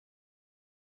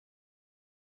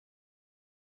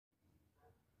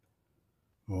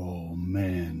Oh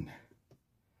man,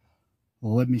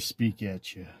 let me speak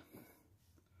at you.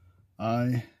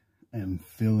 I am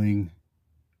feeling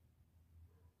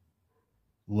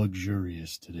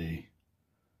luxurious today.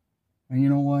 And you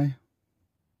know why?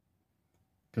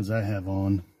 Because I have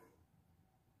on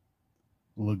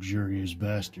Luxurious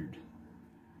Bastard.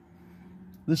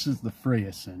 This is the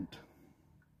Freya scent.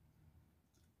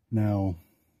 Now,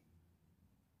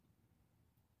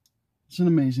 it's an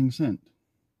amazing scent.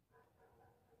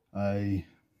 I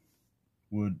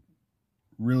would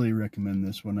really recommend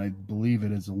this one. I believe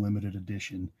it is a limited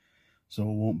edition, so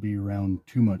it won't be around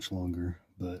too much longer,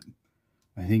 but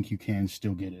I think you can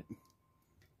still get it.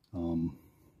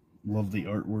 Love the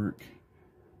artwork.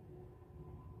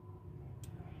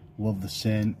 Love the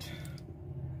scent.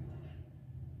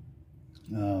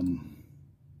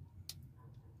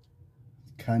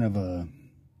 Kind of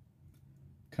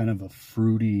a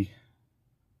fruity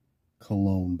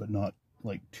cologne, but not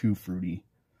like too fruity.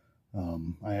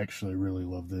 I actually really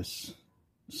love this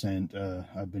scent.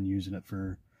 I've been using it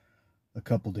for a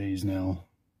couple days now,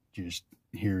 just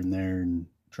here and there and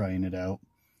trying it out.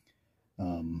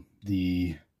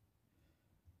 The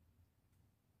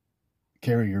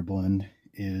carrier blend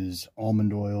is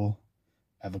almond oil,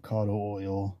 avocado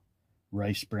oil,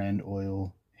 rice bran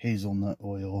oil, hazelnut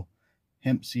oil,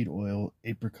 hemp seed oil,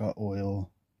 apricot oil,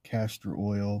 castor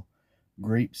oil,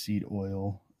 grapeseed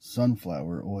oil,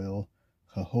 sunflower oil,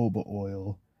 jojoba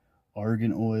oil,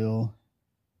 argan oil,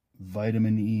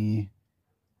 vitamin E,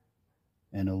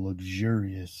 and a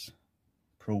luxurious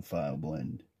profile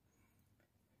blend.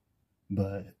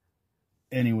 But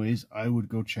anyways, I would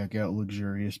go check out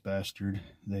Luxurious Bastard.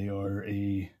 They are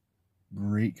a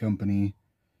great company,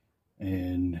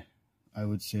 and I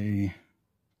would say,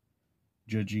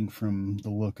 judging from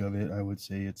the look of it, I would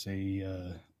say it's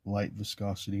a light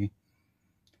viscosity.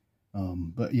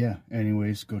 But yeah,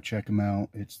 anyways, go check them out.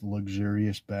 It's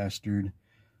Luxurious Bastard.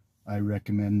 I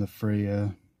recommend the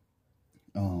Freya.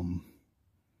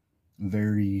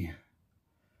 Very,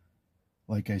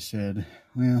 like I said,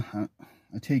 well,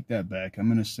 I take that back. I'm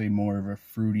going to say more of a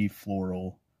fruity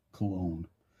floral cologne.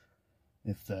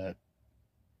 If that,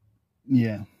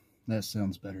 yeah, that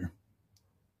sounds better.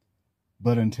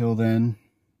 But until then,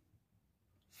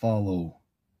 follow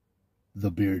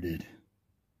the bearded.